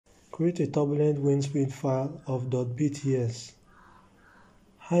Create a turbulent wind speed file of .bts.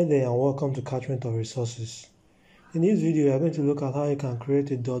 Hi there and welcome to Catchment of Resources. In this video, we are going to look at how you can create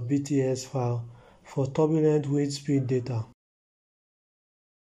a .bts file for turbulent wind speed data.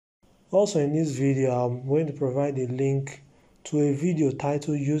 Also in this video, I'm going to provide a link to a video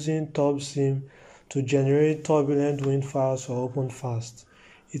titled Using TurbSim to Generate Turbulent Wind Files for OpenFAST.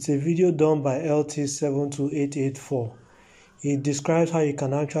 It's a video done by LT72884. It describes how you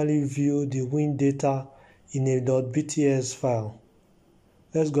can actually view the wind data in a .bts file.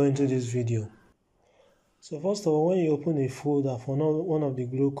 Let's go into this video. So first of all, when you open a folder for one of the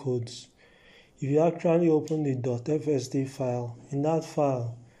glue codes, if you actually open the .fsd file, in that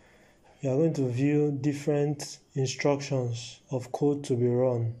file, you are going to view different instructions of code to be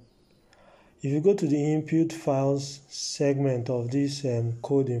run. If you go to the input files segment of this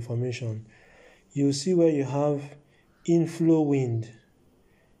code information, you'll see where you have inflow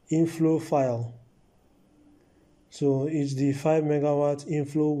file. So it's the 5 megawatt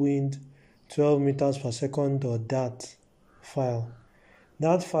inflow wind 12 meters per second .dat file.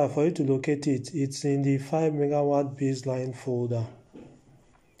 That file, for you to locate it, it's in the 5 megawatt baseline folder.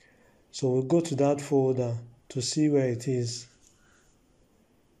 So we'll go to that folder to see where it is.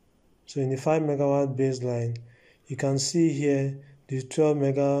 So in the 5 megawatt baseline, you can see here the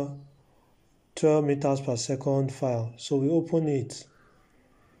 12 meters per second file. So we open it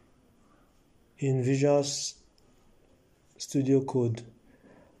in Visual Studio Code,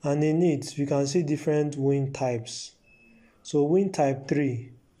 and in it we can see different wind types. So wind type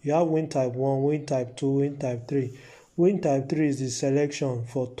 3, you have wind type 1, wind type 2, wind type 3. Wind type 3 is the selection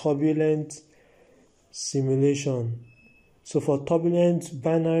for turbulent simulation. So for turbulent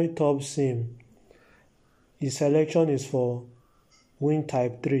binary TurbSim, the selection is for wind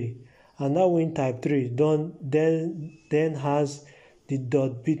type 3. And that wind type 3 then has the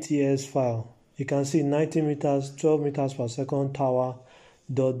 .bts file. You can see 90 meters, 12 meters per second tower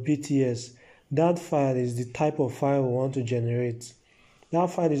 .bts. That file is the type of file we want to generate. That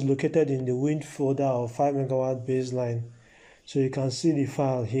file is located in the wind folder of 5 megawatt baseline. So you can see the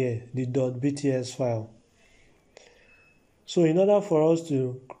file here, the .bts file. So in order for us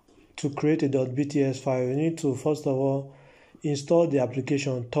to create a .bts file, we need to first of all install the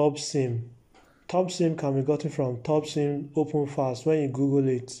application TurbSim. TurbSim can be gotten from TurbSim OpenFAST. When you Google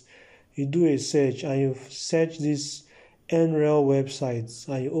it, you do a search and you search this NREL websites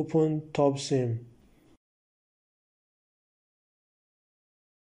and you open TurbSim.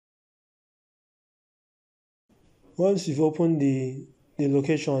 Once you've opened the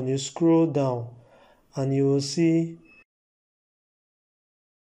location, you scroll down and you will see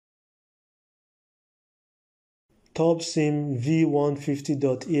TurbSim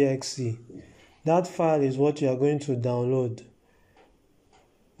v150.exe. That file is what you are going to download.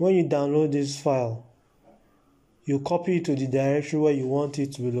 When you download this file, you copy it to the directory where you want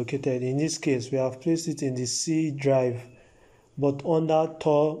it to be located. In this case, we have placed it in the C drive, but under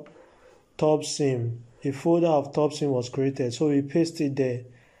TurbSim. A folder of TurbSim was created, so we paste it there,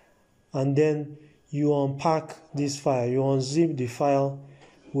 and then you unpack this file, you unzip the file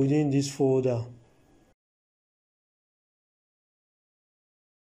within this folder.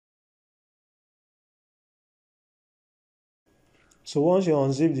 So once you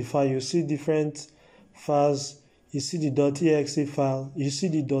unzip the file, you see different files. You see the .exe file, you see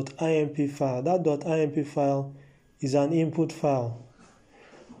the .imp file. That .imp file is an input file.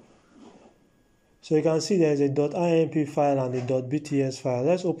 So you can see there is a .imp file and a .bts file.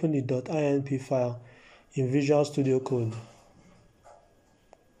 Let's open the .imp file in Visual Studio Code.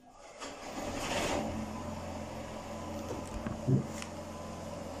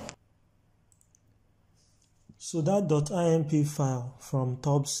 So that .imp file from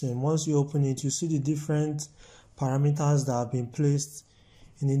TurbSim, once you open it, you see the different parameters that have been placed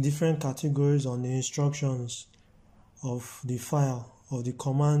in the different categories on the instructions of the file, of the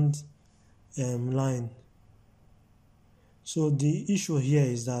command line. So the issue here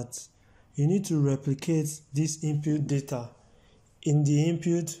is that you need to replicate this input data in the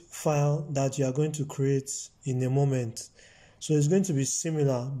input file that you are going to create in a moment. So it's going to be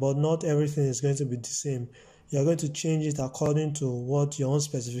similar, but not everything is going to be the same. You are going to change it according to what your own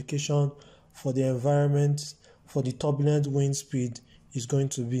specification for the environment, for the turbulent wind speed is going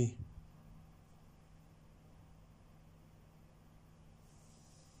to be.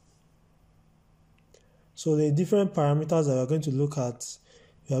 So the different parameters that we are going to look at,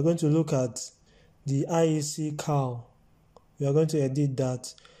 we are going to look at the IEC cal. We are going to edit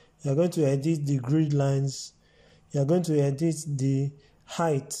that. We are going to edit the grid lines. We are going to edit the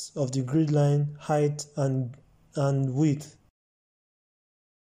height of the grid line, height and width.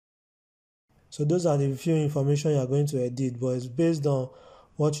 So those are the few information you are going to edit, but it's based on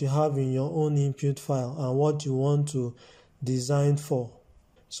what you have in your own input file and what you want to design for.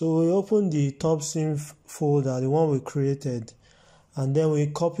 So we open the TurbSim folder, the one we created, and then we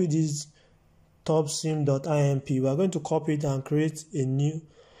copy this turbsim.imp. We are going to copy it and create a new,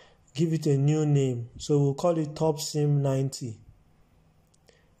 give it a new name. So we'll call it TurbSim 90.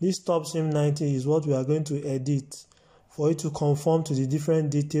 This TurbSim 90 is what we are going to edit for it to conform to the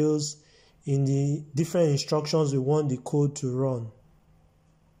different details in the different instructions we want the code to run.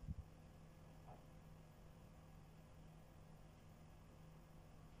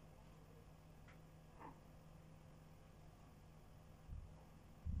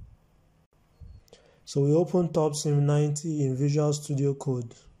 So we open TurbSim 90 in Visual Studio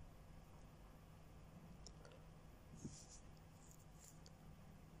Code.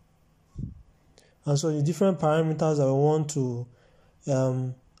 And so the different parameters that we want to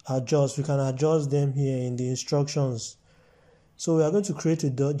adjust, we can adjust them here in the instructions. So we are going to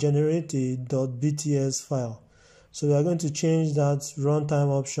generate a .bts file. So we are going to change that runtime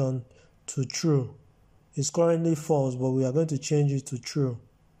option to true. It's currently false, but we are going to change it to true.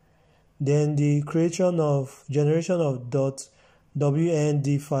 Then the generation of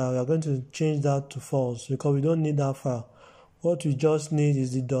 .wnd file, we are going to change that to false because we don't need that file. What we just need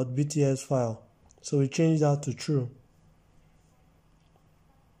is the .bts file. So we change that to true.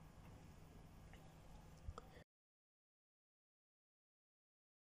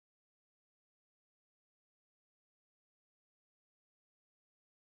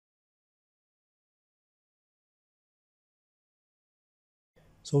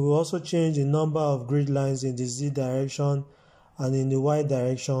 So we also change the number of grid lines in the Z direction and in the Y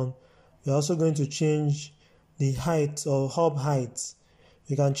direction. We're also going to change the height or hub height.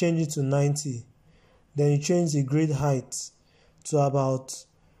 You can change it to 90. Then you change the grid height to about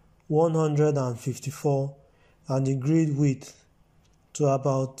 154 and the grid width to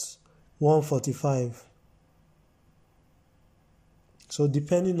about 145. So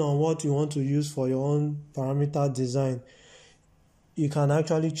depending on what you want to use for your own parameter design, you can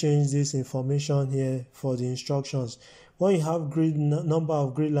actually change this information here for the instructions. When you have number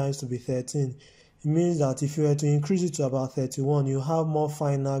of grid lines to be 13, it means that if you were to increase it to about 31, you have more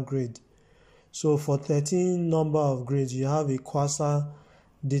finer grid. So for 13 number of grids, you have a quasar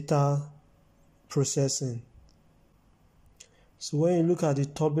data processing. So when you look at the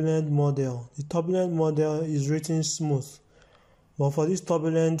turbulent model is written smooth. But for this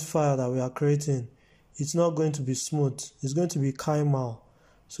turbulent file that we are creating, it's not going to be smooth. It's going to be chimal.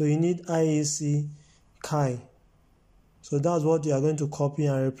 So you need IAC chi. So that's what you are going to copy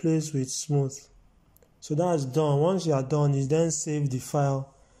and replace with smooth. So that's done. Once you are done, you then save the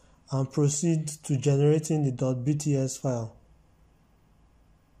file and proceed to generating the .bts file.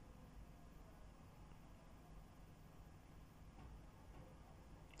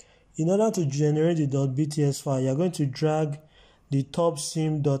 In order to generate the .bts file, you are going to drag the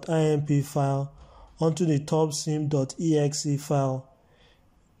turbsim.imp file onto the turbsim.exe file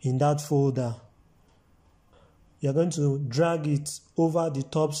in that folder. You are going to drag it over the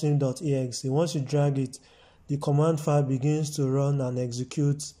turbsim.exe. Once you drag it, the command file begins to run and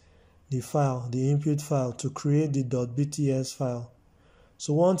execute the file, the input file, to create the .bts file.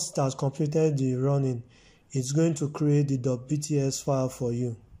 So once it has completed the running, it's going to create the .bts file for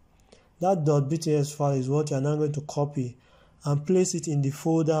you. That .bts file is what you are now going to copy and place it in the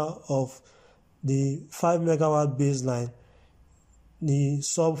folder of the 5 megawatt baseline, the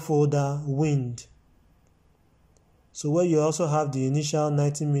subfolder wind. So where you also have the initial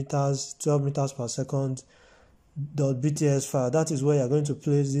 90 meters, 12 meters per second .bts file, that is where you are going to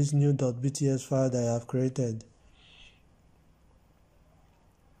place this new .bts file that I have created.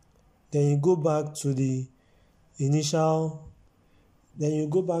 Then you go back to the initial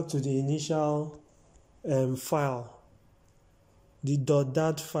file, the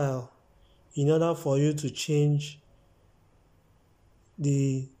 .dat file, in order for you to change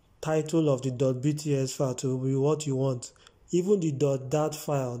the title of the .bts file to be what you want. Even the .dat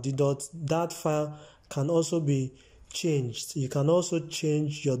file can also be changed. You can also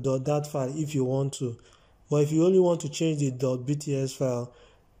change your .dat file if you want to. But if you only want to change the .bts file,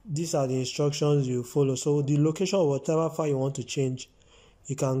 these are the instructions you follow. So the location of whatever file you want to change,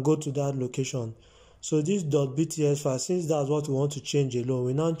 you can go to that location. So this .bts file, since that's what we want to change alone,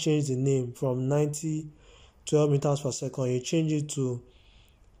 we now change the name from 90 12 meters per second. You change it to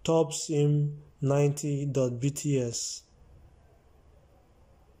TurbSim 90.bts.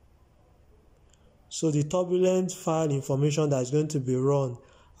 So the turbulent file information that is going to be run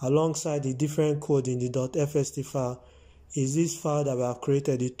alongside the different code in the .fst file is this file that we have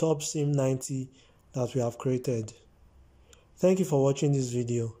created, the TurbSim 90 that we have created. Thank you for watching this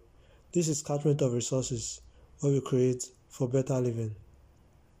video. This is Catchment of Resources, where we create for better living.